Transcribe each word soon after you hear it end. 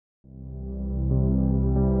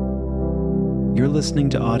You're listening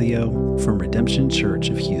to audio from Redemption Church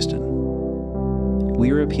of Houston. We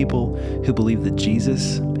are a people who believe that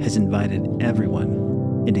Jesus has invited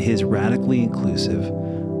everyone into his radically inclusive,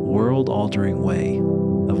 world-altering way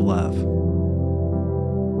of love.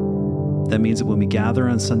 That means that when we gather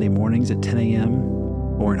on Sunday mornings at 10 a.m.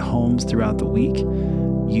 or in homes throughout the week,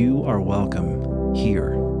 you are welcome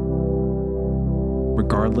here.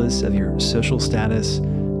 Regardless of your social status,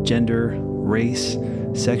 gender, race,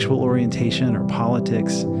 sexual orientation, or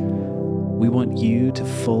politics, we want you to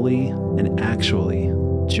fully and actually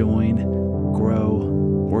join, grow,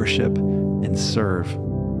 worship, and serve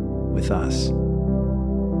with us.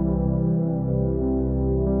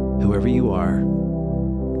 Whoever you are,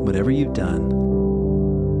 whatever you've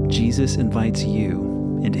done, Jesus invites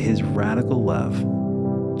you into his radical love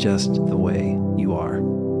just the way you are.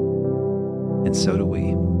 And so do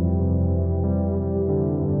we.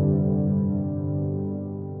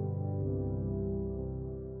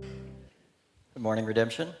 Good morning,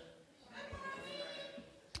 Redemption.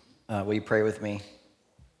 Will you pray with me?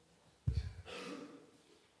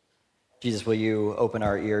 Jesus, will you open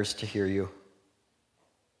our ears to hear you?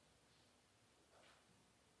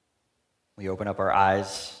 Will you open up our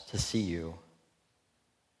eyes to see you?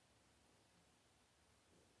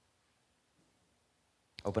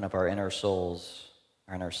 Open up our inner souls,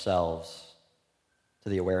 our inner selves, to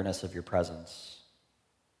the awareness of your presence.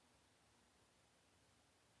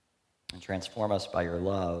 And transform us by your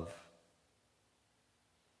love,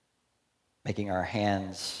 making our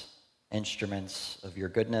hands instruments of your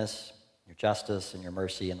goodness, your justice, and your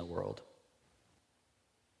mercy in the world.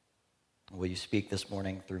 Will you speak this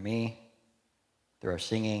morning through me, through our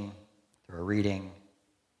singing, through our reading,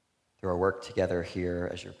 through our work together here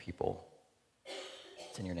as your people?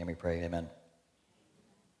 It's in your name we pray, amen.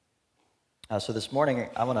 So this morning,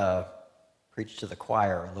 I want to preach to the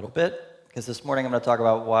choir a little bit, because this morning I'm going to talk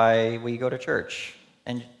about why we go to church.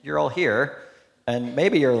 And you're all here, and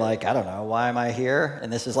maybe you're like, I don't know, why am I here?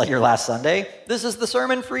 And this is like your last Sunday. This is the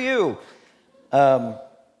sermon for you. In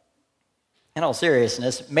all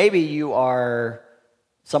seriousness, maybe you are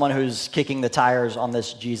someone who's kicking the tires on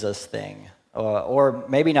this Jesus thing. Or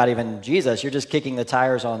maybe not even Jesus, you're just kicking the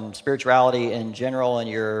tires on spirituality in general, and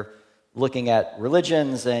you're looking at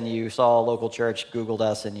religions, and you saw a local church, Googled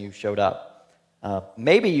us, and you showed up.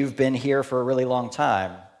 Maybe you've been here for a really long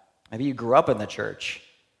time. Maybe you grew up in the church.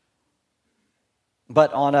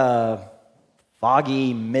 But on a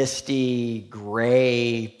foggy, misty,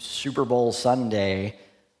 gray Super Bowl Sunday,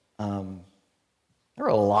 there are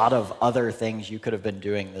a lot of other things you could have been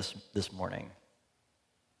doing this morning.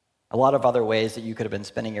 A lot of other ways that you could have been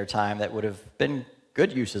spending your time that would have been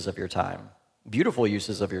good uses of your time, beautiful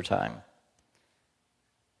uses of your time.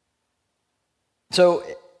 So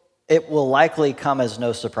it will likely come as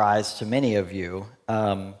no surprise to many of you,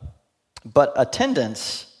 but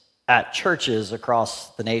attendance at churches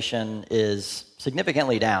across the nation is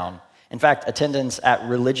significantly down. In fact, attendance at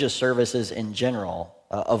religious services in general,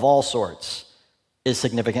 of all sorts, is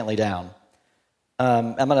significantly down.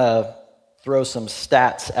 I'm going to throw some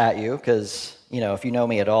stats at you, because, if you know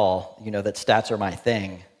me at all, you know that stats are my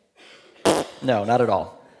thing. No, not at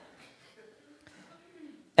all.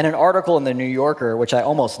 In an article in The New Yorker, which I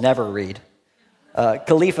almost never read,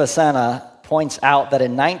 Khalifa Sana points out that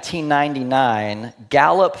in 1999,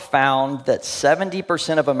 Gallup found that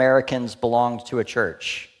 70% of Americans belonged to a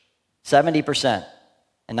church. 70%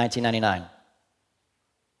 in 1999.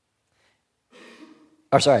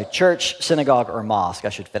 Church, synagogue, or mosque. I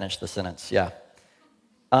should finish the sentence, yeah.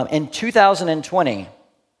 In 2020,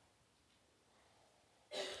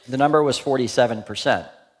 the number was 47%,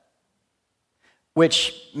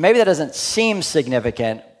 which maybe that doesn't seem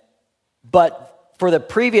significant, but for the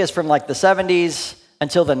previous, from like the 70s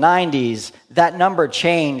until the 90s, that number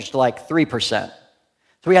changed like 3%. So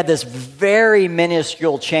we had this very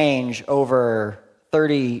minuscule change over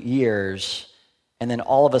 30 years, and then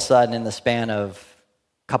all of a sudden, in the span of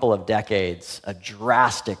couple of decades, a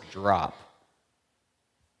drastic drop.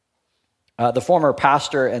 The former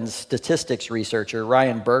pastor and statistics researcher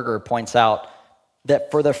Ryan Berger points out that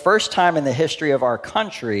for the first time in the history of our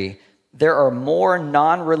country, there are more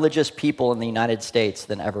non-religious people in the United States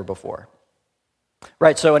than ever before.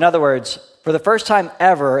 Right, so in other words, for the first time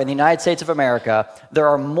ever in the United States of America, there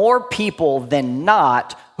are more people than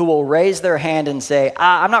not who will raise their hand and say,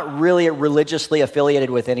 I'm not really religiously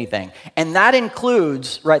affiliated with anything. And that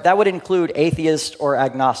includes, right, that would include atheists or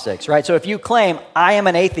agnostics, right? So if you claim, I am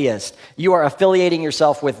an atheist, you are affiliating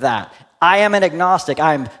yourself with that. I am an agnostic,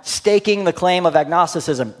 I'm staking the claim of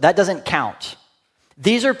agnosticism. That doesn't count.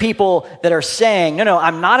 These are people that are saying, no,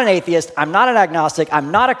 I'm not an atheist, I'm not an agnostic, I'm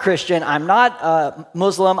not a Christian, I'm not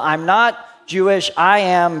Muslim, I'm not Jewish, I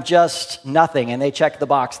am just nothing. And they check the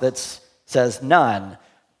box that says none.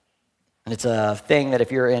 And it's a thing that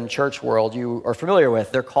if you're in church world, you are familiar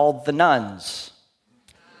with. They're called the nuns.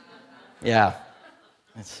 Yeah,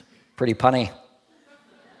 it's pretty punny.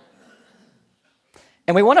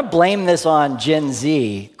 And we want to blame this on Gen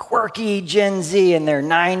Z, quirky Gen Z in their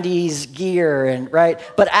 90s gear, and right?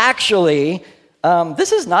 But actually,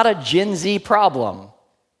 this is not a Gen Z problem.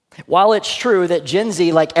 While it's true that Gen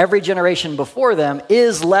Z, like every generation before them,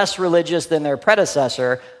 is less religious than their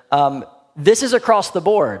predecessor, this is across the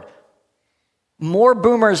board. More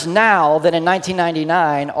boomers now than in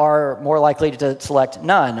 1999 are more likely to select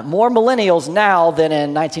none. More millennials now than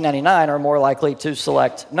in 1999 are more likely to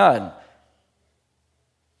select none.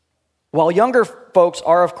 While younger folks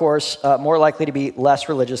are, of course, more likely to be less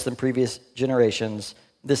religious than previous generations,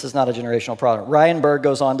 this is not a generational problem. Ryan Berg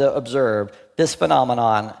goes on to observe this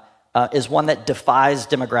phenomenon is one that defies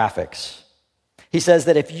demographics. He says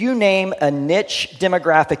that if you name a niche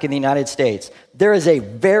demographic in the United States, there is a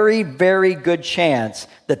very, very good chance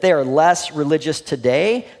that they are less religious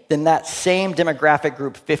today than that same demographic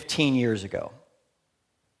group 15 years ago.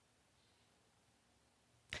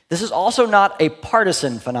 This is also not a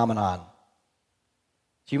partisan phenomenon.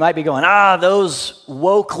 So you might be going, those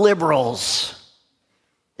woke liberals.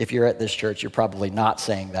 If you're at this church, you're probably not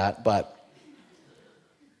saying that, but...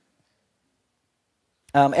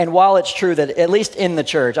 and while it's true that at least in the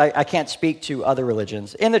church, I can't speak to other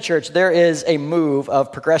religions, in the church there is a move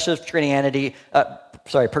of progressive Christianity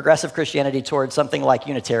towards something like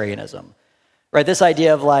Unitarianism, right? This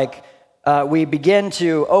idea of like, we begin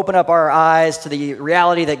to open up our eyes to the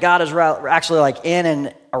reality that God is actually like in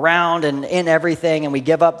and around and in everything, and we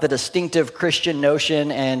give up the distinctive Christian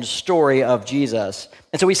notion and story of Jesus.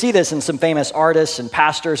 And so we see this in some famous artists and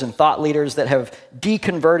pastors and thought leaders that have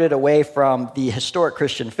deconverted away from the historic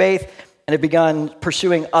Christian faith and have begun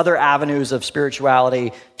pursuing other avenues of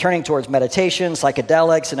spirituality, turning towards meditation,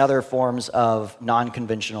 psychedelics, and other forms of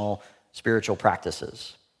non-conventional spiritual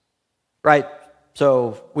practices. Right?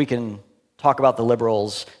 So we can talk about the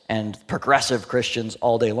liberals and progressive Christians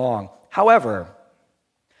all day long. However,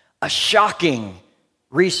 a shocking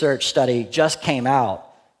research study just came out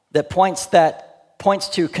that points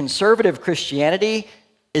to conservative Christianity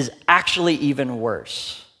is actually even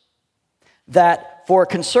worse. That for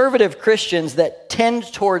conservative Christians that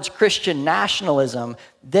tend towards Christian nationalism,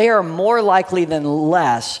 they are more likely than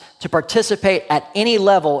less to participate at any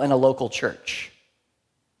level in a local church.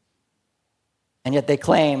 And yet they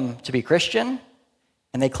claim to be Christian,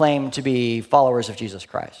 and they claim to be followers of Jesus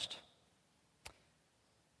Christ.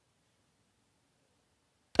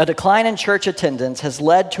 A decline in church attendance has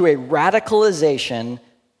led to a radicalization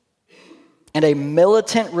and a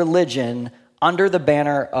militant religion under the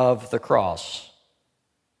banner of the cross.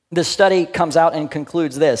 This study comes out and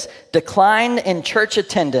concludes this: decline in church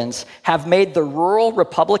attendance have made the rural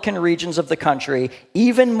Republican regions of the country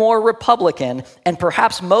even more Republican, and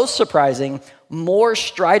perhaps most surprising, more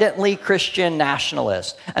stridently Christian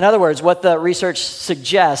nationalist. In other words, what the research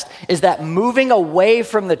suggests is that moving away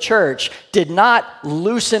from the church did not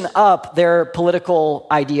loosen up their political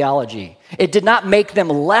ideology. It did not make them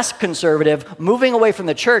less conservative. Moving away from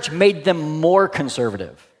the church made them more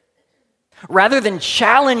conservative. Rather than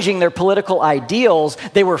challenging their political ideals,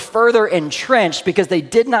 they were further entrenched because they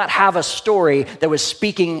did not have a story that was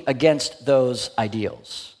speaking against those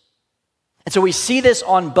ideals. And so we see this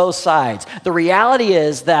on both sides. The reality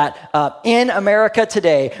is that in America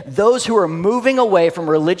today, those who are moving away from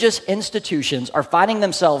religious institutions are finding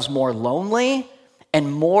themselves more lonely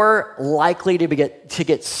and more likely to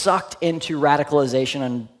get sucked into radicalization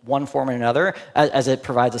in one form or another, as it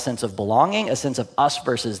provides a sense of belonging, a sense of us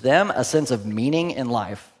versus them, a sense of meaning in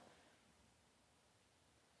life.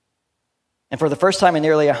 And for the first time in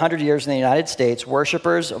nearly 100 years in the United States,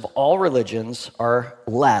 worshipers of all religions are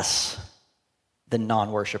less than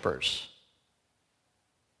non-worshipers.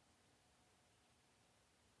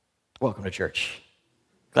 Welcome to church.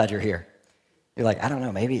 Glad you're here. You're like, I don't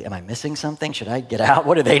know, maybe, am I missing something? Should I get out?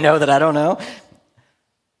 What do they know that I don't know?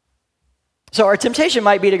 So our temptation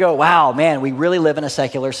might be to go, wow, man, we really live in a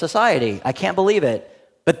secular society. I can't believe it.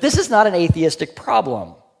 But this is not an atheistic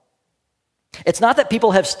problem. It's not that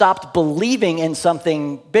people have stopped believing in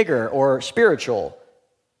something bigger or spiritual.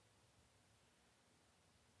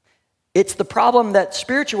 It's the problem that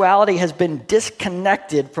spirituality has been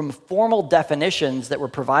disconnected from formal definitions that were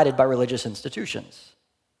provided by religious institutions.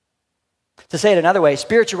 To say it another way,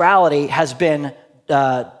 spirituality has been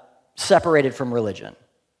separated from religion.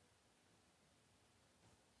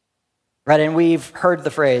 right? And we've heard the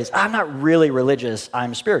phrase, I'm not really religious,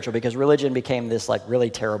 I'm spiritual, because religion became this like really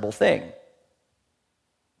terrible thing.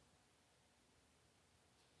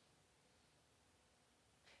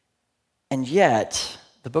 And yet,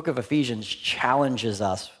 the book of Ephesians challenges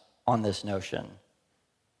us on this notion.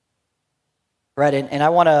 Right, and I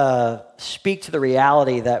want to speak to the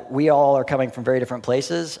reality that we all are coming from very different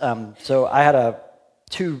places. So I had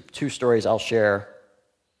two stories I'll share.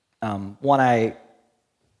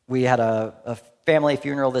 We had a family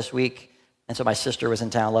funeral this week, and so my sister was in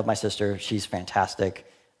town. Love my sister; she's fantastic.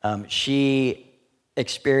 She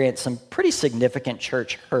experienced some pretty significant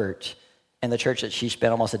church hurt in the church that she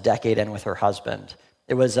spent almost a decade in with her husband.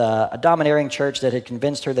 It was a domineering church that had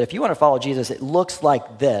convinced her that if you want to follow Jesus, it looks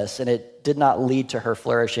like this, and it did not lead to her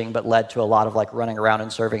flourishing, but led to a lot of like running around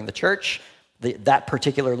and serving the church, that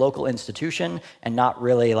particular local institution, and not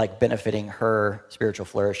really like benefiting her spiritual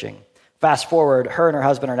flourishing. Fast forward, her and her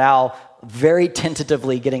husband are now very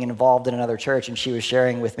tentatively getting involved in another church, and she was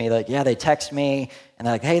sharing with me like, yeah, they text me, and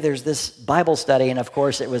they're like, hey, there's this Bible study, and of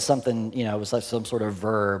course it was something, it was like some sort of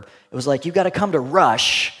verb. It was like, you got to come to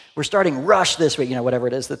Rush. We're starting Rush this week, whatever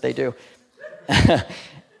it is that they do.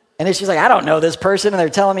 And then she's like, I don't know this person, and they're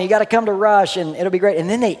telling me you got to come to Rush, and it'll be great. And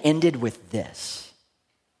then they ended with this.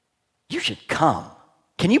 You should come.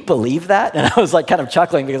 Can you believe that? And I was like kind of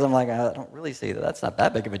chuckling because I'm like, I don't really see that. That's not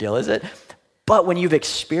that big of a deal, is it? But when you've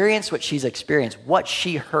experienced what she's experienced, what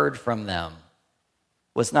she heard from them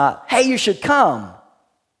was not, hey, you should come,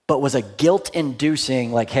 but was a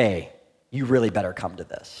guilt-inducing, like, hey, you really better come to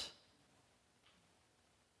this.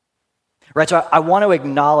 Right, so I want to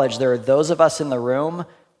acknowledge there are those of us in the room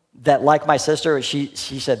that, like my sister, she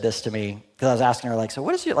said this to me because I was asking her, like, so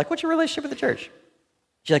what's your relationship with the church?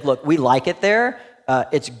 She's like, look, we like it there.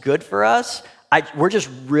 It's good for us. We're just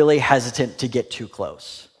really hesitant to get too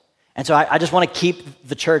close. And so I just want to keep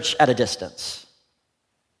the church at a distance.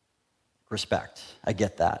 Respect. I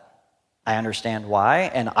get that. I understand why.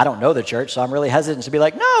 And I don't know the church, so I'm really hesitant to be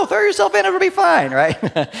like, no, throw yourself in, it'll be fine,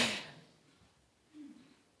 right?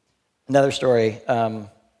 Another story.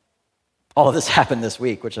 All of this happened this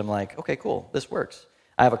week, which I'm like, okay, cool, this works.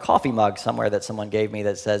 I have a coffee mug somewhere that someone gave me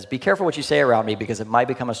that says, be careful what you say around me because it might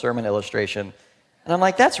become a sermon illustration. And I'm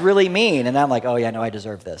like, that's really mean. And I'm like, oh yeah, no, I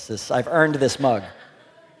deserve this. I've earned this mug.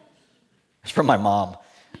 It's from my mom.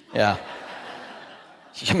 Yeah.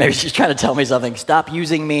 Maybe she's trying to tell me something. Stop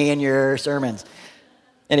using me in your sermons.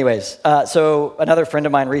 Anyways, so another friend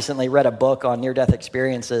of mine recently read a book on near-death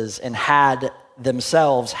experiences and had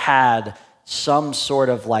themselves had some sort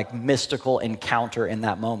of like mystical encounter in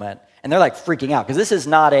that moment. And they're like freaking out because this is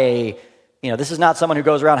not this is not someone who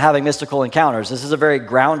goes around having mystical encounters. This is a very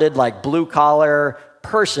grounded, like blue-collar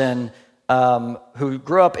person who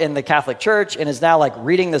grew up in the Catholic Church and is now like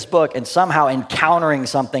reading this book and somehow encountering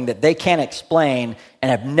something that they can't explain and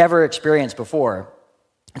have never experienced before.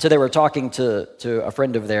 And so they were talking to a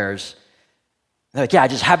friend of theirs. They're like, yeah, I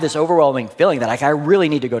just have this overwhelming feeling that like I really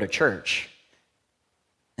need to go to church.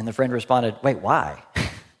 And the friend responded, wait, why?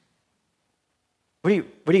 What are you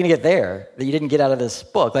going to get there that you didn't get out of this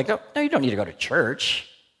book? Like, no, you don't need to go to church.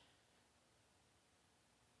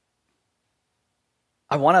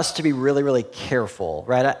 I want us to be really, really careful,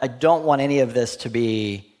 right? I don't want any of this to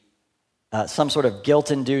be some sort of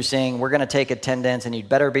guilt-inducing, we're going to take attendance and you'd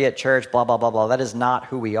better be at church, blah, blah, blah, blah. That is not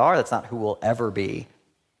who we are. That's not who we'll ever be.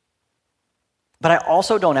 But I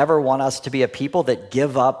also don't ever want us to be a people that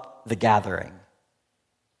give up the gathering,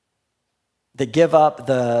 that give up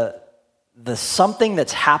the something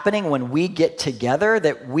that's happening when we get together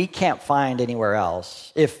that we can't find anywhere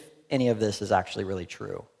else, if any of this is actually really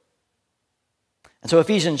true. And so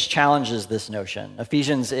Ephesians challenges this notion.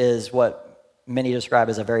 Ephesians is what many describe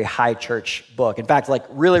as a very high church book. In fact, like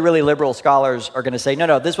really, really liberal scholars are going to say,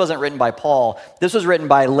 no, this wasn't written by Paul. This was written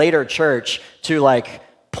by later church to like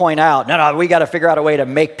point out, no, we got to figure out a way to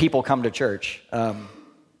make people come to church. And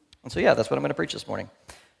so, yeah, that's what I'm going to preach this morning.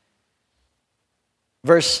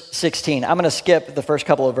 Verse 16, I'm going to skip the first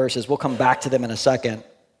couple of verses. We'll come back to them in a second.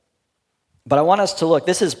 But I want us to look.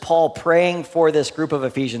 This is Paul praying for this group of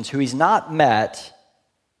Ephesians who he's not met.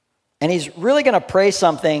 And he's really going to pray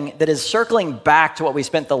something that is circling back to what we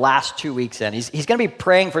spent the last 2 weeks in. He's going to be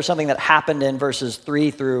praying for something that happened in verses 3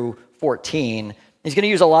 through 14. He's going to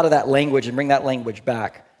use a lot of that language and bring that language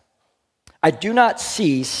back. I do not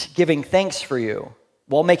cease giving thanks for you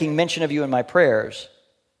while making mention of you in my prayers.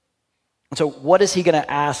 And so what is he going to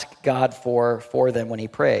ask God for them when he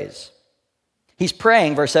prays? He's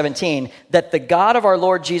praying, verse 17, that the God of our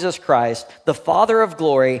Lord Jesus Christ, the Father of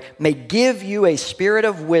glory, may give you a spirit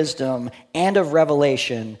of wisdom and of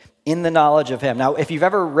revelation in the knowledge of him. Now, if you've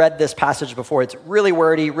ever read this passage before, it's really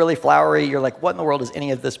wordy, really flowery. You're like, what in the world does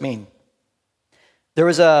any of this mean? There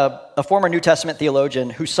was a former New Testament theologian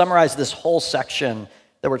who summarized this whole section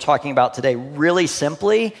that we're talking about today really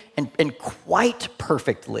simply and quite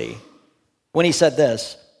perfectly when he said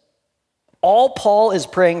this: all Paul is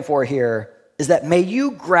praying for here is that may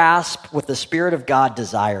you grasp what the Spirit of God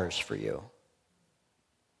desires for you.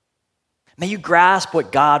 May you grasp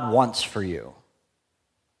what God wants for you.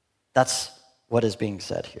 That's what is being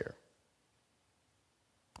said here.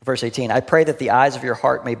 Verse 18, I pray that the eyes of your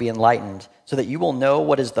heart may be enlightened, so that you will know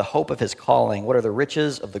what is the hope of his calling, what are the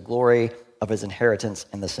riches of the glory of his inheritance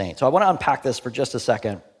in the saints. So I want to unpack this for just a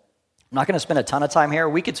second. I'm not going to spend a ton of time here.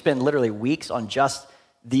 We could spend literally weeks on just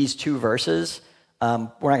these two verses. We're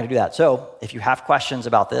not going to do that. So if you have questions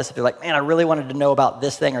about this, if you're like, man, I really wanted to know about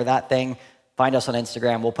this thing or that thing, find us on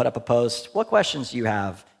Instagram. We'll put up a post. What questions do you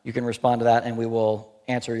have? You can respond to that, and we will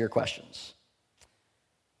answer your questions.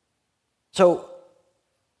 So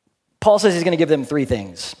Paul says he's going to give them three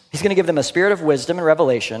things. He's going to give them a spirit of wisdom and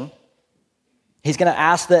revelation. He's going to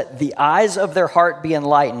ask that the eyes of their heart be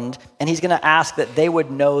enlightened, and he's going to ask that they would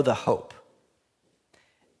know the hope.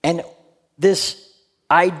 And this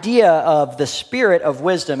idea of the spirit of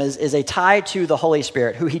wisdom is a tie to the Holy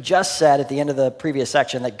Spirit, who he just said at the end of the previous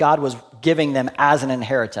section that God was giving them as an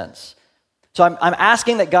inheritance. So I'm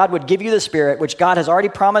asking that God would give you the Spirit, which God has already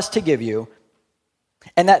promised to give you,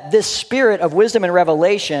 and that this spirit of wisdom and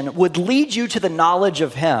revelation would lead you to the knowledge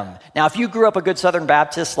of him. Now, if you grew up a good Southern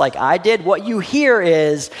Baptist like I did, what you hear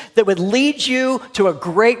is that would lead you to a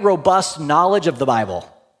great, robust knowledge of the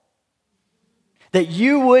Bible. That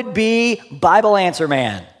you would be Bible answer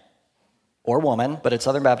man or woman, but it's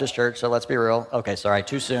Southern Baptist Church, so let's be real. Okay, sorry,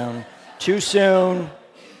 too soon. Too soon.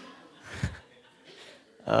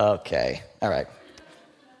 Okay, all right.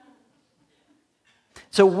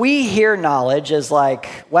 So we hear knowledge as like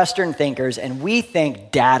Western thinkers, and we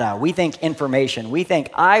think data, we think information, we think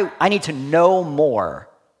I need to know more.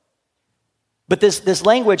 But this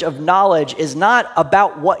language of knowledge is not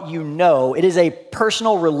about what you know. It is a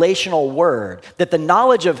personal relational word, that the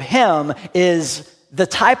knowledge of him is the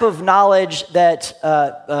type of knowledge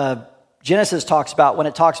that Genesis talks about when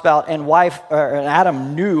it talks about and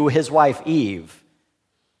Adam knew his wife Eve.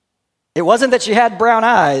 It wasn't that she had brown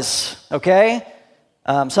eyes, okay?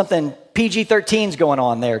 Something PG-13's going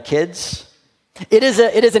on there, kids. It is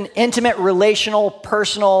an intimate, relational,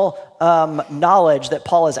 personal knowledge that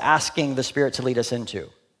Paul is asking the Spirit to lead us into.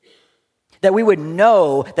 That we would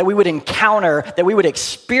know, that we would encounter, that we would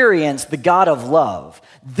experience the God of love.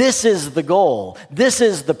 This is the goal. This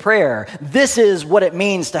is the prayer. This is what it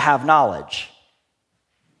means to have knowledge.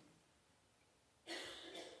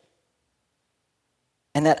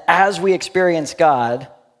 And that as we experience God,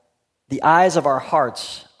 the eyes of our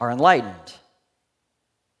hearts are enlightened.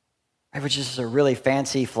 Which is a really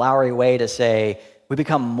fancy, flowery way to say we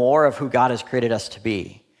become more of who God has created us to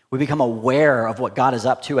be. We become aware of what God is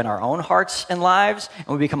up to in our own hearts and lives, and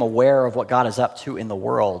we become aware of what God is up to in the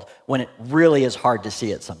world when it really is hard to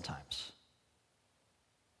see it sometimes.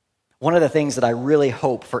 One of the things that I really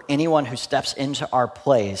hope for anyone who steps into our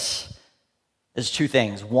place is two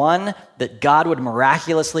things. One, that God would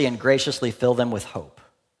miraculously and graciously fill them with hope.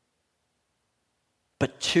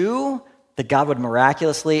 But two, that God would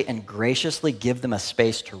miraculously and graciously give them a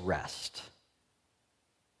space to rest.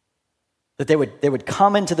 That they would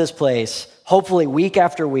come into this place, hopefully week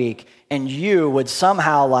after week, and you would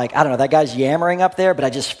somehow like, I don't know, that guy's yammering up there, but I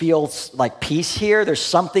just feel like peace here. There's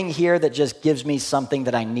something here that just gives me something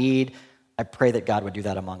that I need. I pray that God would do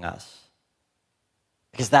that among us.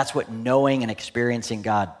 Because that's what knowing and experiencing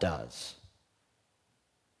God does.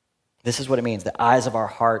 This is what it means. The eyes of our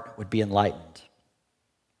heart would be enlightened.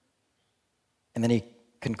 And then he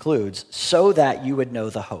concludes, so that you would know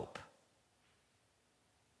the hope.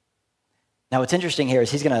 Now, what's interesting here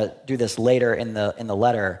is he's going to do this later in the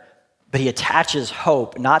letter, but he attaches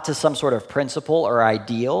hope not to some sort of principle or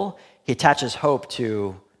ideal. He attaches hope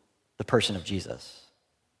to the person of Jesus.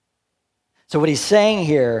 So what he's saying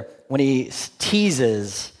here when he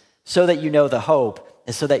teases, so that you know the hope,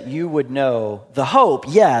 is so that you would know the hope,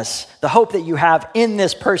 yes, the hope that you have in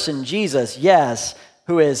this person, Jesus, yes,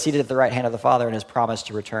 who is seated at the right hand of the Father and has promised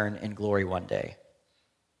to return in glory one day.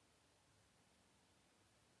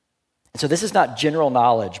 And so this is not general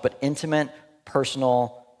knowledge, but intimate,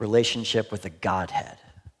 personal relationship with the Godhead.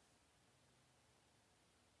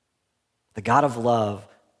 The God of love,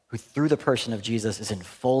 who through the person of Jesus is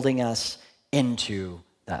enfolding us into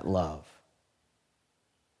that love.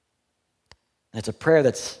 And it's a prayer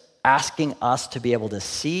that's asking us to be able to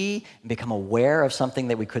see and become aware of something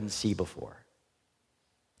that we couldn't see before.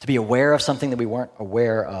 to be aware of something that we weren't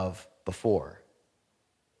aware of before.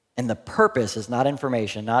 And the purpose is not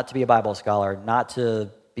information, not to be a Bible scholar, not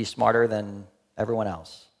to be smarter than everyone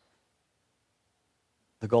else.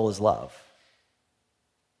 The goal is love.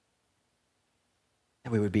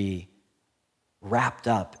 That we would be wrapped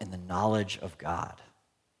up in the knowledge of God.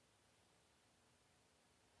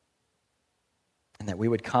 And that we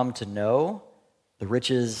would come to know the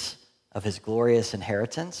riches of his glorious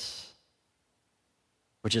inheritance,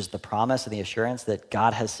 which is the promise and the assurance that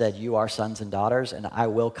God has said, you are sons and daughters, and I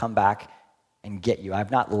will come back and get you.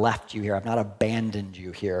 I've not left you here. I've not abandoned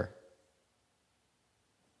you here.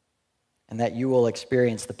 And that you will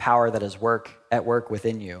experience the power that is at work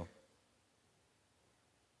within you.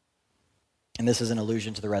 And this is an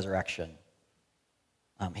allusion to the resurrection.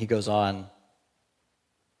 He goes on.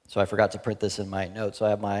 So I forgot to print this in my notes. So I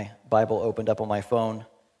have my Bible opened up on my phone.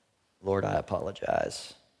 Lord, I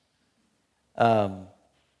apologize.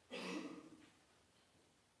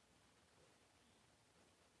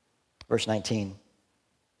 Verse 19.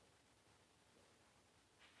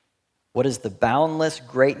 What is the boundless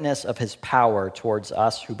greatness of his power towards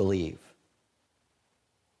us who believe?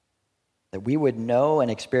 That we would know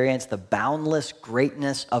and experience the boundless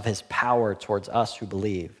greatness of his power towards us who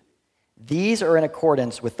believe. These are in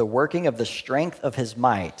accordance with the working of the strength of his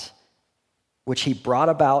might, which he brought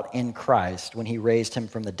about in Christ when he raised him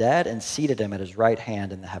from the dead and seated him at his right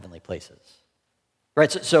hand in the heavenly places.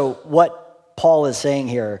 Right, so what Paul is saying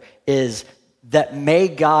here is that may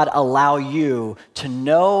God allow you to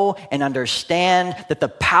know and understand that the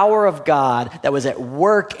power of God that was at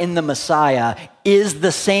work in the Messiah is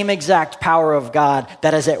the same exact power of God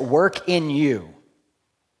that is at work in you.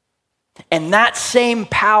 And that same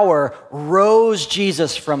power rose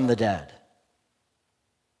Jesus from the dead.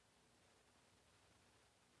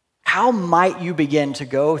 How might you begin to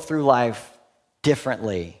go through life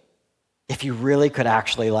differently if you really could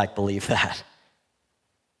actually believe that?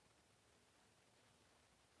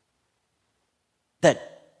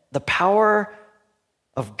 That the power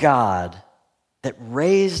of God that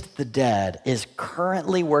raised the dead is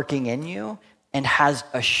currently working in you and has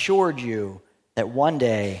assured you that one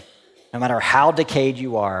day, no matter how decayed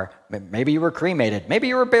you are, maybe you were cremated, maybe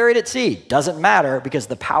you were buried at sea, doesn't matter, because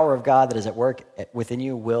the power of God that is at work within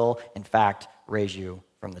you will, in fact, raise you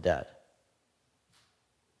from the dead.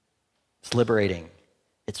 It's liberating,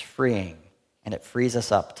 it's freeing, and it frees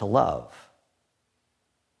us up to love.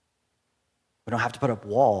 We don't have to put up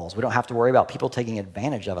walls. We don't have to worry about people taking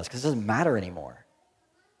advantage of us because it doesn't matter anymore.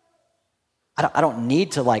 I don't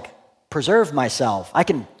need to preserve myself. I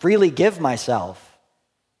can freely give myself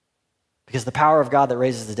because the power of God that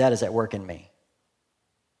raises the dead is at work in me.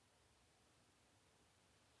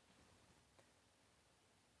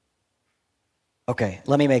 Okay,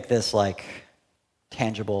 let me make this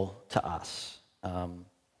tangible to us.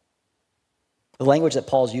 The language that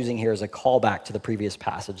Paul's using here is a callback to the previous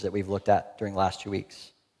passage that we've looked at during the last 2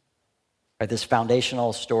 weeks. Right, this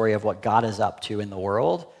foundational story of what God is up to in the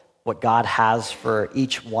world, what God has for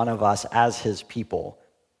each one of us as his people.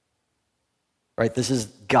 Right, this is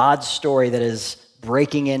God's story that is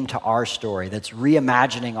breaking into our story, that's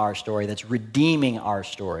reimagining our story, that's redeeming our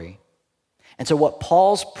story. And so what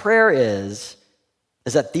Paul's prayer is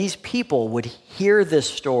that these people would hear this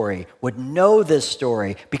story, would know this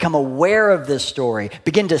story, become aware of this story,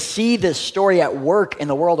 begin to see this story at work in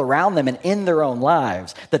the world around them and in their own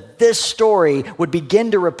lives. That this story would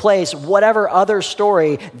begin to replace whatever other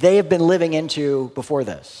story they have been living into before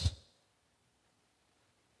this.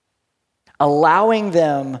 Allowing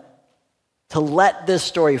them to let this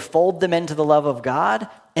story fold them into the love of God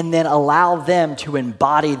and then allow them to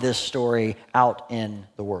embody this story out in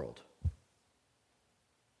the world.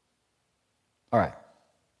 All right,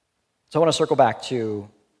 so I want to circle back to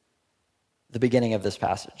the beginning of this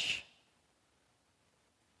passage.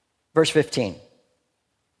 Verse 15.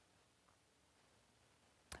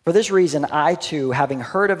 For this reason, I too, having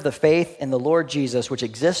heard of the faith in the Lord Jesus which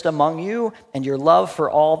exists among you and your love for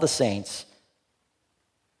all the saints,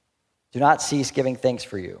 do not cease giving thanks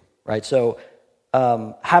for you. Right, so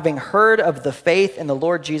having heard of the faith in the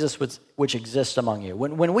Lord Jesus which exists among you.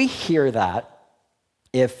 When we hear that,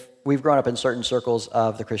 if we've grown up in certain circles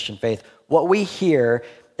of the Christian faith, what we hear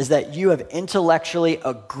is that you have intellectually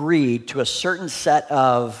agreed to a certain set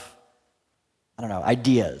of,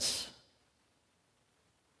 ideas.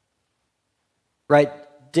 Right?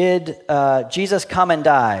 Did Jesus come and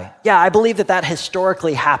die? Yeah, I believe that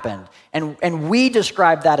historically happened. And we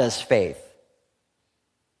describe that as faith.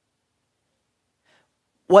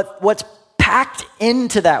 What's packed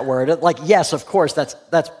into that word, yes, of course,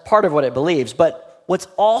 that's part of what it believes, but what's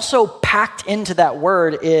also packed into that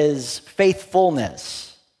word is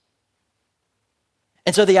faithfulness.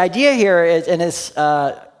 And so the idea here is, and it's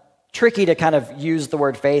tricky to kind of use the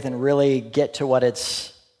word faith and really get to what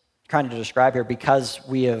it's trying to describe here because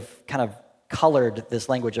we have kind of colored this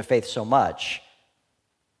language of faith so much.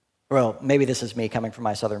 Well, maybe this is me coming from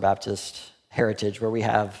my Southern Baptist heritage where we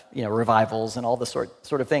have, revivals and all the sort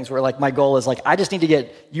of things where like my goal is like, I just need to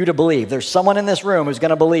get you to believe. There's someone in this room who's going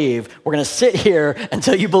to believe. We're going to sit here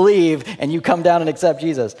until you believe and you come down and accept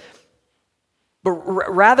Jesus. But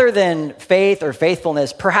rather than faith or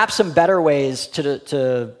faithfulness, perhaps some better ways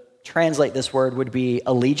to translate this word would be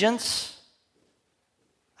allegiance.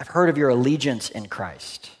 I've heard of your allegiance in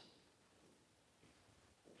Christ.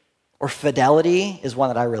 Or fidelity is one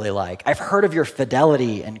that I really like. I've heard of your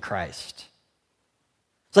fidelity in Christ.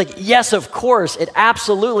 It's like, yes, of course, it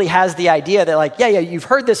absolutely has the idea that like, yeah, you've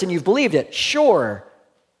heard this and you've believed it, sure.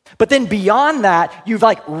 But then beyond that, you've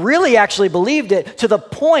like really actually believed it to the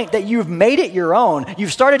point that you've made it your own.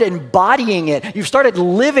 You've started embodying it. You've started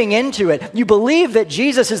living into it. You believe that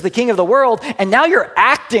Jesus is the king of the world, and now you're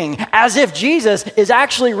acting as if Jesus is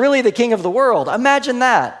actually really the king of the world. Imagine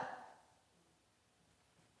that.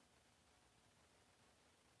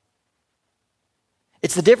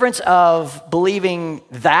 It's the difference of believing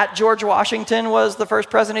that George Washington was the first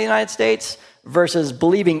president of the United States versus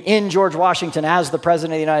believing in George Washington as the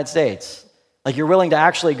president of the United States. Like you're willing to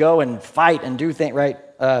actually go and fight and do things, right?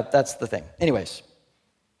 That's the thing. Anyways.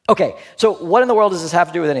 Okay, so what in the world does this have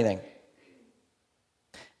to do with anything?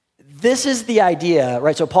 This is the idea,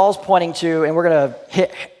 right? So Paul's pointing to, and we're going to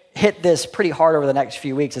hit this pretty hard over the next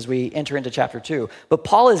few weeks as we enter into chapter 2. But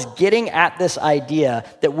Paul is getting at this idea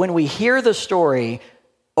that when we hear the story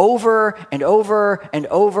over and over and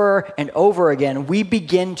over and over again, we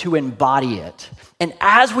begin to embody it. And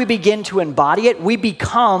as we begin to embody it, we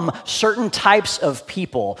become certain types of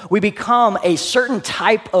people. We become a certain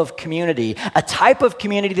type of community, a type of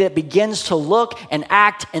community that begins to look and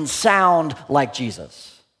act and sound like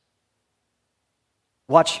Jesus.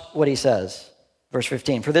 Watch what he says. Verse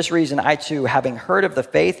 15, for this reason, I too, having heard of the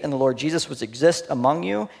faith in the Lord Jesus which exists among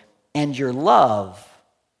you, and your love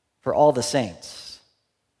for all the saints.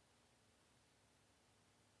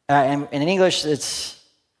 And in English, it's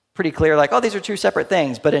pretty clear, like, oh, these are two separate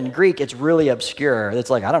things. But in Greek, it's really obscure. It's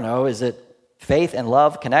like, I don't know, is it faith and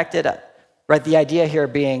love connected? Right, the idea here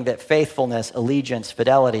being that faithfulness, allegiance,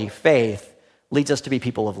 fidelity, faith leads us to be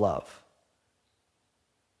people of love.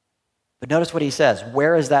 But notice what he says.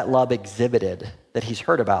 Where is that love exhibited that he's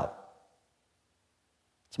heard about?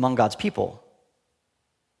 It's among God's people.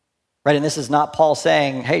 Right, and this is not Paul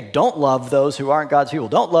saying, hey, don't love those who aren't God's people.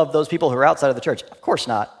 Don't love those people who are outside of the church. Of course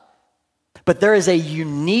not. But there is a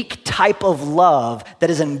unique type of love that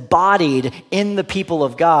is embodied in the people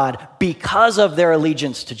of God because of their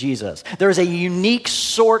allegiance to Jesus. There is a unique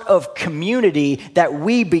sort of community that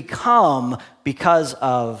we become because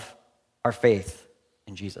of our faith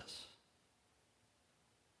in Jesus.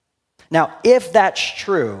 Now, if that's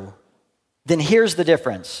true, then here's the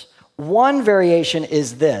difference. One variation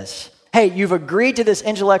is this. Hey, you've agreed to this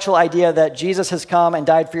intellectual idea that Jesus has come and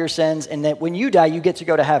died for your sins, and that when you die, you get to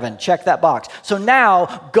go to heaven. Check that box. So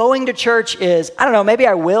now, going to church is, I don't know, maybe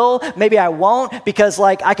I will, maybe I won't, because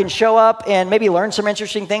like I can show up and maybe learn some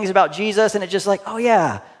interesting things about Jesus, and it's just like, oh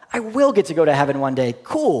yeah, I will get to go to heaven one day.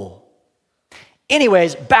 Cool.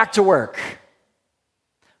 Anyways, back to work.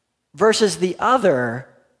 Versus the other,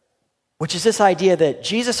 which is this idea that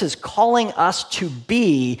Jesus is calling us to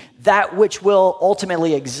be that which will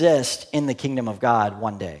ultimately exist in the kingdom of God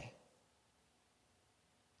one day.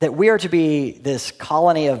 That we are to be this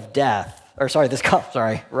colony of death,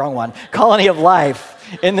 colony of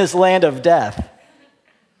life in this land of death.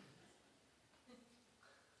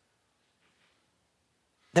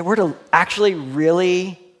 That we're to actually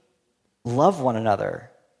really love one another.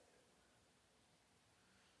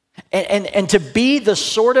 And to be the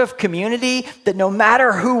sort of community that no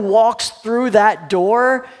matter who walks through that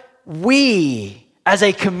door, we as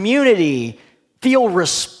a community feel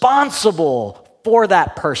responsible for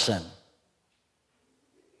that person.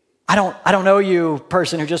 I don't know you,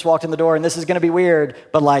 person who just walked in the door, and this is going to be weird,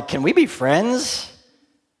 but like, can we be friends?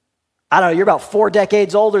 I don't know, you're about 4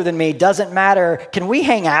 decades older than me, doesn't matter. Can we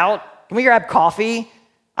hang out? Can we grab coffee?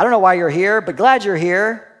 I don't know why you're here, but glad you're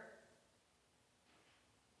here.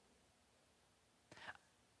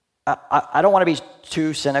 I don't want to be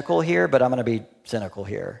too cynical here, but I'm going to be cynical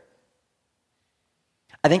here.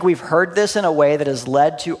 I think we've heard this in a way that has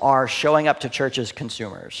led to our showing up to church as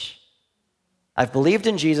consumers. I've believed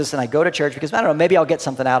in Jesus and I go to church because, I don't know, maybe I'll get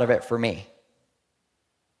something out of it for me.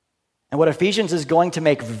 And what Ephesians is going to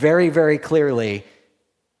make very, very clearly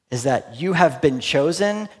is that you have been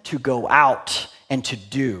chosen to go out and to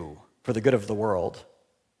do for the good of the world.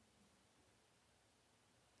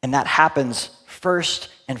 And that happens first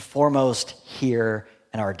and foremost here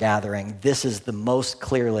in our gathering. This is the most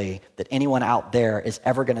clearly that anyone out there is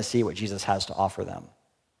ever going to see what Jesus has to offer them.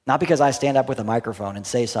 Not because I stand up with a microphone and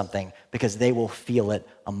say something, because they will feel it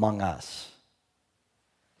among us.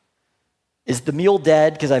 Is the mule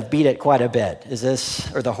dead? Because I've beat it quite a bit. Is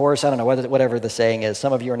this, or the horse, I don't know, whatever the saying is.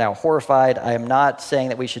 Some of you are now horrified. I am not saying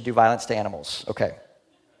that we should do violence to animals. Okay.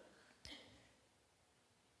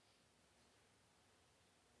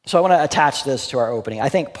 So I want to attach this to our opening. I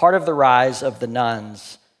think part of the rise of the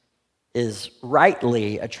nuns is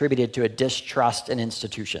rightly attributed to a distrust in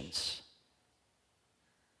institutions.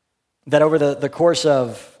 That over the course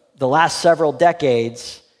of the last several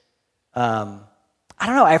decades, I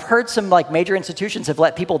don't know, I've heard some like major institutions have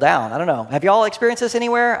let people down. I don't know. Have y'all experienced this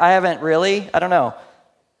anywhere? I haven't really. I don't know.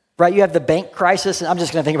 Right, you have the bank crisis, and I'm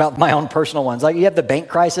just going to think about my own personal ones. Like you have the bank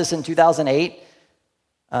crisis in 2008.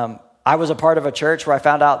 I was a part of a church where I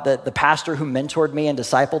found out that the pastor who mentored me and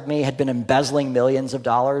discipled me had been embezzling millions of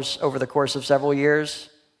dollars over the course of several years.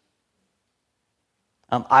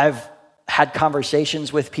 I've had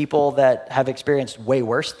conversations with people that have experienced way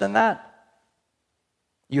worse than that.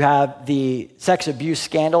 You have the sex abuse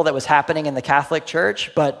scandal that was happening in the Catholic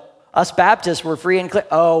Church, but us Baptists were free and clear.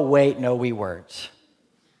 Oh, wait, no, we weren't.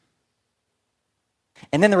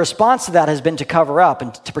 And then the response to that has been to cover up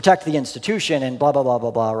and to protect the institution and blah, blah, blah,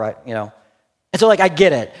 blah, blah, right? You know. And so, like, I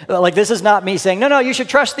get it. Like, this is not me saying, no, you should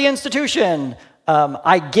trust the institution.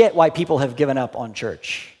 I get why people have given up on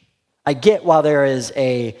church. I get why there is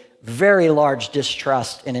a very large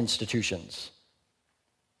distrust in institutions.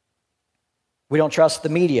 We don't trust the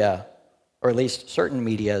media, or at least certain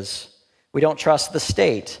medias. We don't trust the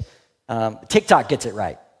state. TikTok gets it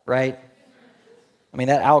right? I mean,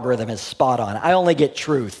 that algorithm is spot on. I only get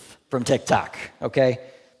truth from TikTok, okay?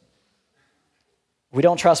 We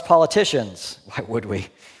don't trust politicians. Why would we?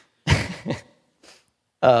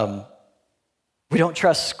 We don't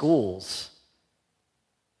trust schools.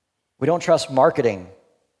 We don't trust marketing.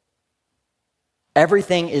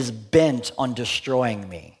 Everything is bent on destroying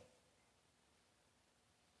me.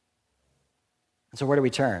 And so where do we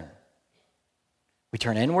turn? We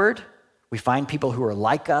turn inward. We find people who are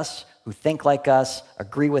like us, who think like us,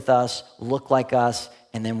 agree with us, look like us,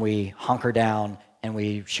 and then we hunker down and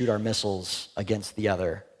we shoot our missiles against the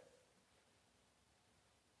other.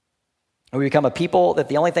 And we become a people that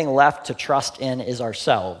the only thing left to trust in is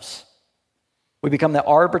ourselves. We become the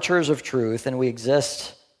arbiters of truth, and we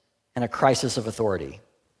exist in a crisis of authority.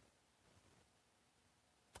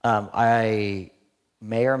 I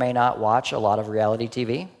may or may not watch a lot of reality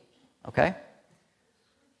TV, okay?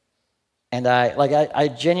 And I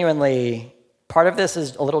genuinely, part of this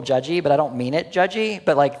is a little judgy, but I don't mean it judgy,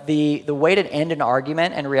 but like the way to end an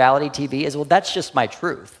argument in reality TV is, well, that's just my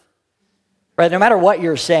truth. Right? No matter what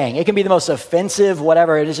you're saying, it can be the most offensive,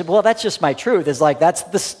 whatever it is. Well, that's just my truth. It's like, that's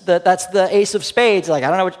the ace of spades. Like, I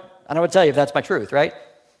don't know what to tell you if that's my truth, right?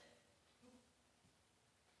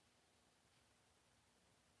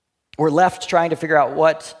 We're left trying to figure out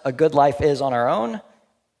what a good life is on our own.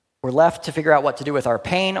 We're left to figure out what to do with our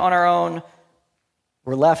pain on our own.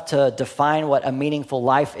 We're left to define what a meaningful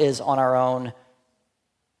life is on our own.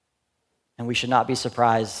 And we should not be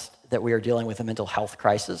surprised that we are dealing with a mental health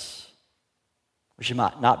crisis. We should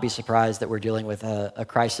not be surprised that we're dealing with a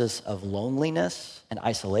crisis of loneliness and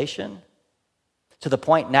isolation, to the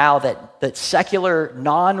point now that secular,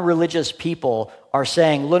 non-religious people are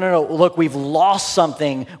saying, no, look, we've lost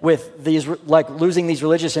something with these, like losing these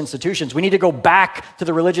religious institutions. We need to go back to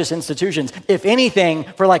the religious institutions, if anything,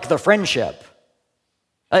 for like the friendship.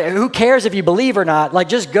 Who cares if you believe or not? Like,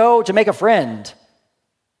 just go to make a friend.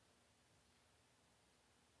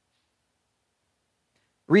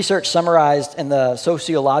 Research summarized in the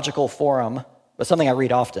Sociological Forum, but something I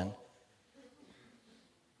read often,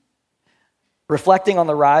 reflecting on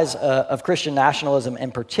the rise of Christian nationalism in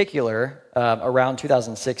particular around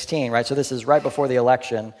 2016, right? So this is right before the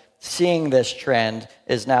election. Seeing this trend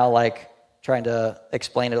is now like trying to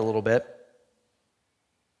explain it a little bit.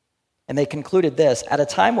 And they concluded this: at a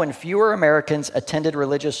time when fewer Americans attended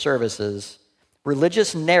religious services,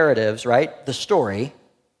 religious narratives, right, the story,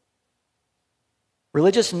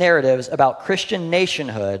 religious narratives about Christian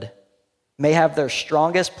nationhood may have their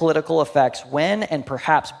strongest political effects when and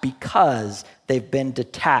perhaps because they've been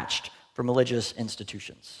detached from religious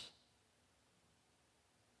institutions.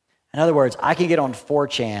 In other words, I can get on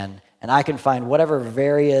 4chan and I can find whatever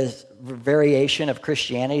variation of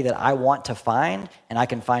Christianity that I want to find, and I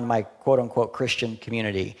can find my quote-unquote Christian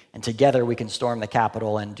community, and together we can storm the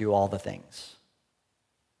Capitol and do all the things.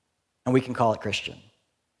 And we can call it Christian.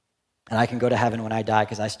 And I can go to heaven when I die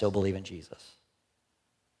because I still believe in Jesus.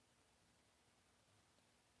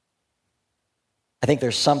 I think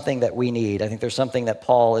there's something that we need. I think there's something that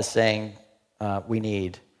Paul is saying we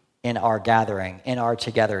need in our gathering, in our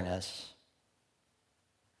togetherness.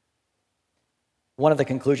 One of the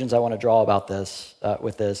conclusions I want to draw about this,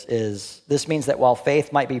 with this, is this means that while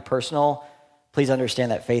faith might be personal, please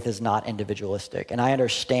understand that faith is not individualistic. And I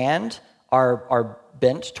understand our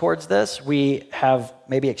bent towards this. We have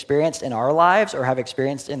maybe experienced in our lives or have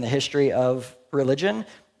experienced in the history of religion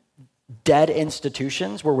dead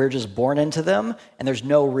institutions where we're just born into them and there's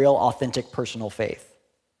no real authentic personal faith.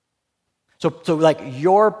 So like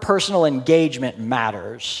your personal engagement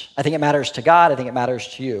matters. I think it matters to God. I think it matters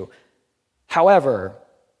to you. However,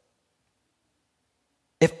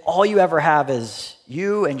 if all you ever have is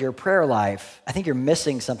you and your prayer life, I think you're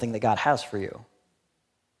missing something that God has for you.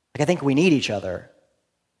 Like, I think we need each other.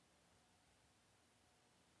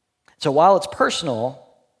 So while it's personal,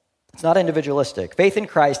 it's not individualistic. Faith in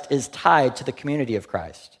Christ is tied to the community of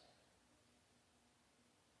Christ.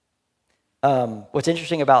 What's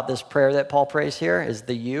interesting about this prayer that Paul prays here is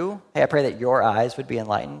the you. Hey, I pray that your eyes would be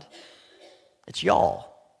enlightened. It's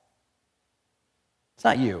y'all. It's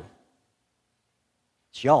not you.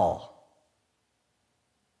 It's y'all.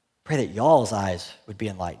 Pray that y'all's eyes would be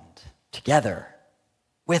enlightened together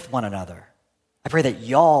with one another. I pray that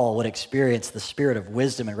y'all would experience the spirit of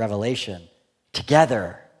wisdom and revelation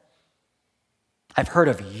together. I've heard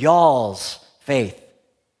of y'all's faith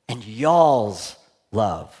and y'all's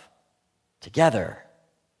love together.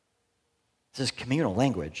 This is communal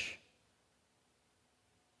language.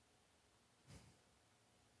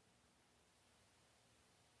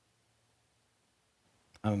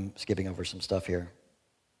 I'm skipping over some stuff here.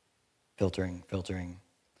 Filtering.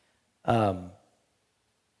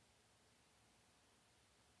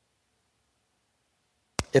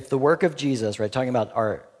 If the work of Jesus, right, talking about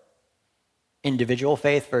our individual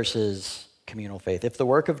faith versus communal faith, if the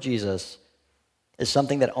work of Jesus is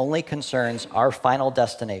something that only concerns our final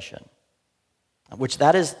destination, which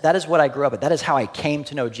that is what I grew up with. That is how I came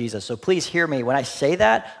to know Jesus. So please hear me. When I say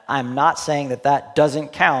that, I'm not saying that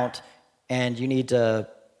doesn't count and you need to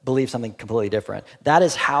believe something completely different. That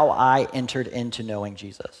is how I entered into knowing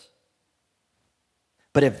Jesus.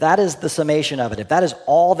 But if that is the summation of it, if that is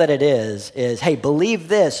all that it is, hey, believe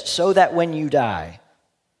this so that when you die,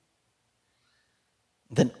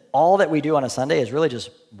 then all that we do on a Sunday is really just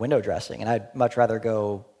window dressing. And I'd much rather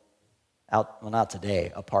go out, well, not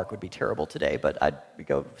today. A park would be terrible today, but I'd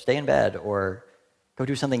go stay in bed or go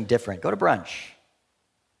do something different. Go to brunch.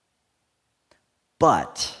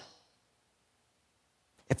 But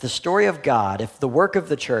if the story of God, if the work of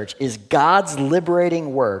the church is God's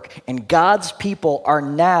liberating work and God's people are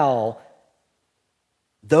now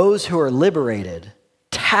those who are liberated,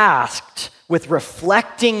 tasked with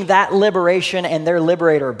reflecting that liberation and their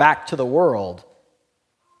liberator back to the world,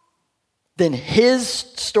 then his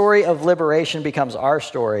story of liberation becomes our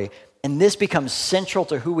story, and this becomes central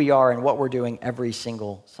to who we are and what we're doing every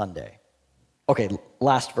single Sunday. Okay,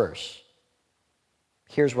 last verse.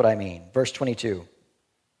 Here's what I mean. Verse 22.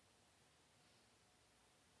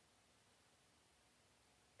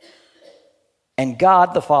 And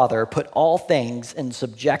God the Father put all things in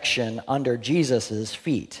subjection under Jesus'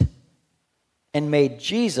 feet and made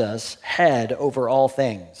Jesus head over all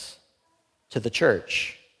things to the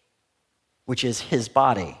church, which is his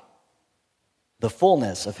body, the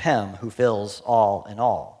fullness of him who fills all in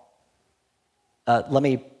all. Let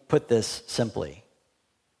me put this simply.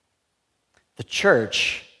 The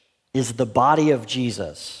church is the body of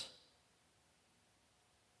Jesus.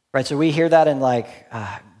 Right, so we hear that in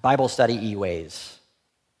Bible study ways.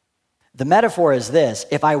 The metaphor is this: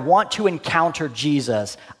 if I want to encounter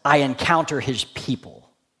Jesus, I encounter his people.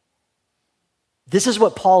 This is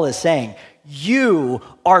what Paul is saying. You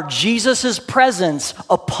are Jesus' presence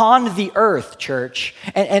upon the earth, church.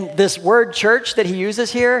 And this word church that he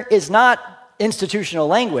uses here is not institutional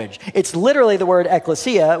language. It's literally the word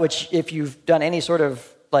ecclesia, which if you've done any sort of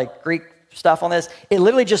Greek stuff on this, it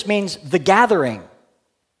literally just means the gathering.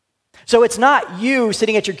 So it's not you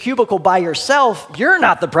sitting at your cubicle by yourself. You're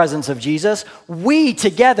not the presence of Jesus. We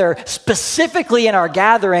together, specifically in our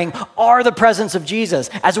gathering, are the presence of Jesus.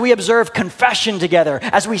 As we observe confession together,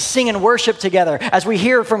 as we sing and worship together, as we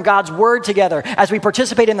hear from God's word together, as we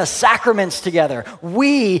participate in the sacraments together,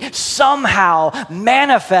 we somehow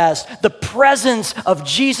manifest the presence of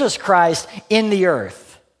Jesus Christ in the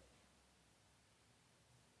earth.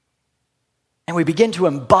 And we begin to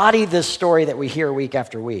embody this story that we hear week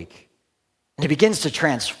after week. And it begins to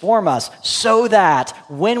transform us so that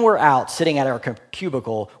when we're out sitting at our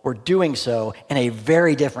cubicle, we're doing so in a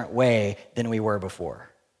very different way than we were before.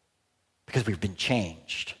 Because we've been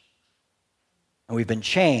changed. And we've been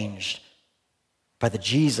changed by the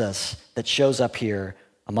Jesus that shows up here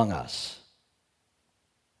among us.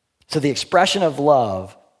 So the expression of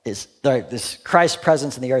love is, this Christ's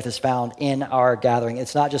presence in the earth is found in our gathering.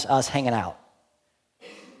 It's not just us hanging out.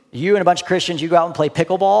 You and a bunch of Christians, you go out and play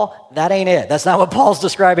pickleball, that ain't it. That's not what Paul's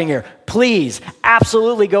describing here. Please,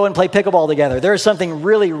 absolutely go and play pickleball together. There's something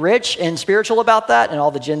really rich and spiritual about that, and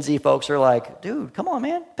all the Gen Z folks are like, dude, come on,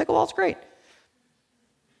 man, pickleball's great.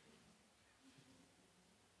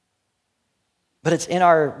 But it's in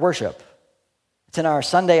our worship. It's in our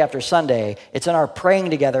Sunday after Sunday. It's in our praying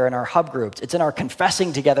together in our hub groups. It's in our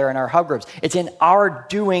confessing together in our hub groups. It's in our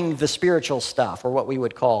doing the spiritual stuff, or what we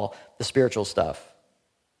would call the spiritual stuff.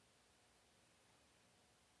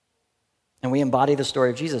 And we embody the story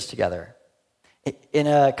of Jesus together. In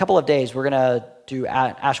a couple of days, we're going to do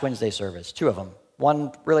Ash Wednesday service, 2 of them.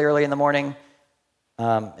 One really early in the morning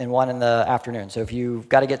and one in the afternoon. So if you've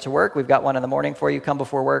got to get to work, we've got one in the morning for you. Come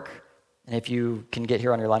before work. And if you can get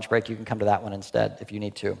here on your lunch break, you can come to that one instead if you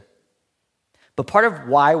need to. But part of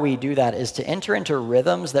why we do that is to enter into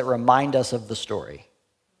rhythms that remind us of the story.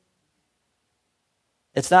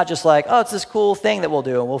 It's not just like, oh, it's this cool thing that we'll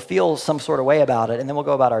do, and we'll feel some sort of way about it, and then we'll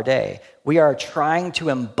go about our day. We are trying to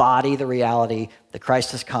embody the reality that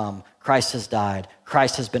Christ has come, Christ has died,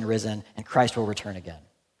 Christ has been risen, and Christ will return again.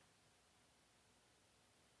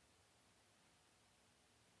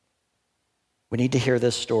 We need to hear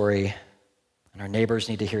this story, and our neighbors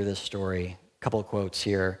need to hear this story. A couple of quotes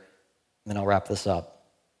here, and then I'll wrap this up.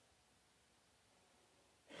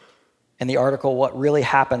 In the article, What Really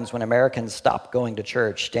Happens When Americans Stop Going to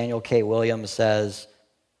Church, Daniel K. Williams says,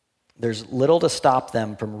 there's little to stop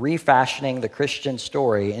them from refashioning the Christian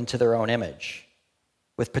story into their own image,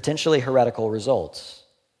 with potentially heretical results.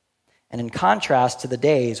 And in contrast to the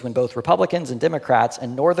days when both Republicans and Democrats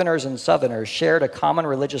and Northerners and Southerners shared a common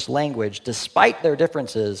religious language, despite their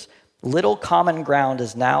differences, little common ground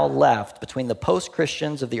is now left between the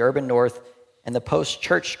post-Christians of the urban North and the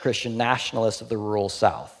post-church Christian nationalists of the rural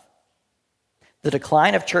South. The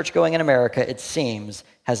decline of church-going in America, it seems,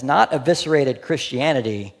 has not eviscerated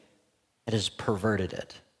Christianity, it has perverted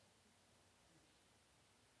it.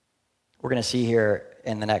 We're going to see here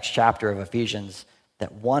in the next chapter of Ephesians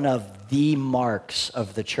that one of the marks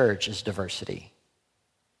of the church is diversity.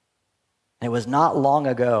 And it was not long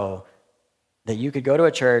ago that you could go to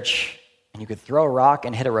a church and you could throw a rock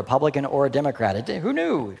and hit a Republican or a Democrat. Who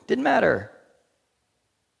knew? It didn't matter.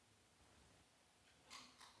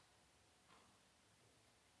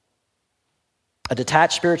 A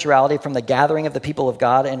detached spirituality from the gathering of the people of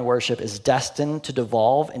God in worship is destined to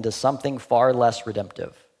devolve into something far less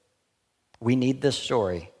redemptive. We need this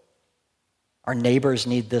story. Our neighbors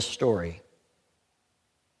need this story.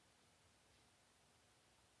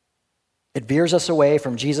 It veers us away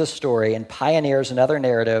from Jesus' story and pioneers another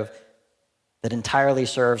narrative that entirely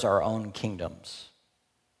serves our own kingdoms.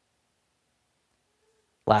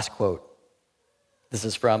 Last quote. This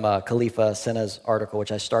is from Khalifa Sena's article,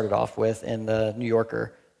 which I started off with in the New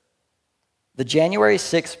Yorker. The January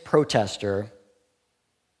 6th protester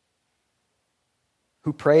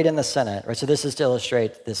who prayed in the Senate, right? So this is to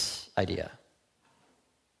illustrate this idea.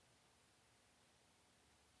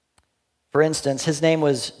 For instance, his name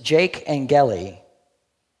was Jake Angeli.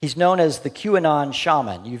 He's known as the QAnon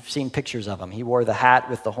shaman. You've seen pictures of him. He wore the hat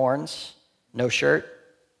with the horns, no shirt.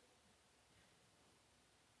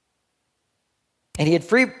 And he had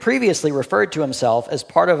previously referred to himself as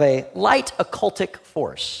part of a light occultic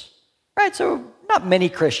force, right? So not many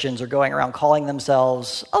Christians are going around calling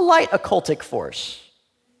themselves a light occultic force.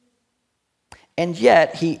 And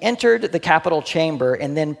yet he entered the Capitol chamber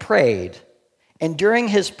and then prayed. And during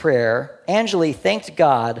his prayer, Angeli thanked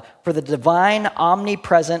God for the divine,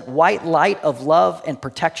 omnipresent white light of love and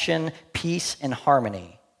protection, peace and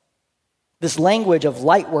harmony. This language of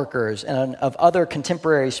light workers and of other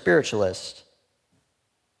contemporary spiritualists.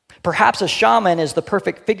 Perhaps a shaman is the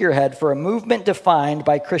perfect figurehead for a movement defined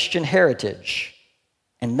by Christian heritage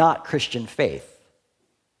and not Christian faith.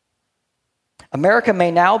 America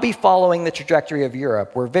may now be following the trajectory of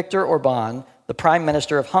Europe, where Viktor Orban, the Prime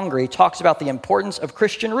Minister of Hungary, talks about the importance of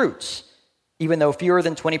Christian roots, even though fewer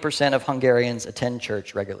than 20% of Hungarians attend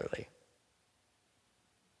church regularly.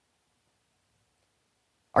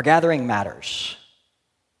 Our gathering matters.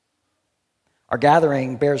 Our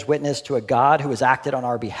gathering bears witness to a God who has acted on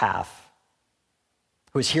our behalf,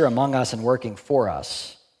 who is here among us and working for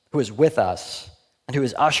us, who is with us, and who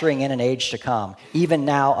is ushering in an age to come, even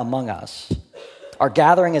now among us. Our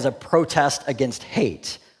gathering is a protest against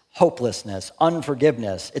hate, hopelessness,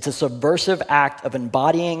 unforgiveness. It's a subversive act of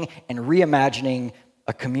embodying and reimagining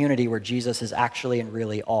a community where Jesus is actually and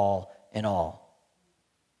really all in all.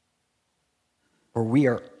 Where we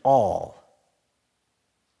are all,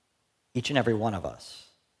 each and every one of us,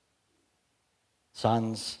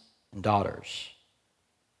 sons and daughters,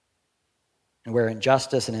 and where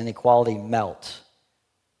injustice and inequality melt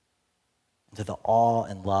into the awe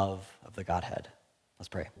and love of the Godhead. Let's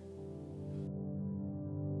pray.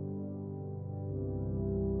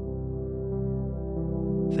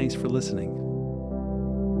 Thanks for listening.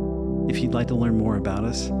 If you'd like to learn more about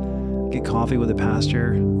us, get coffee with a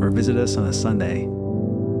pastor, or visit us on a Sunday,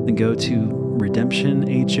 then go to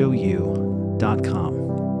redemptionhou.com.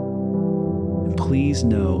 And please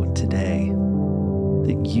know today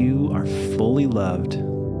that you are fully loved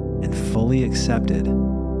and fully accepted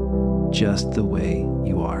just the way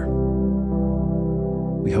you are.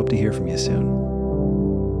 We hope to hear from you soon.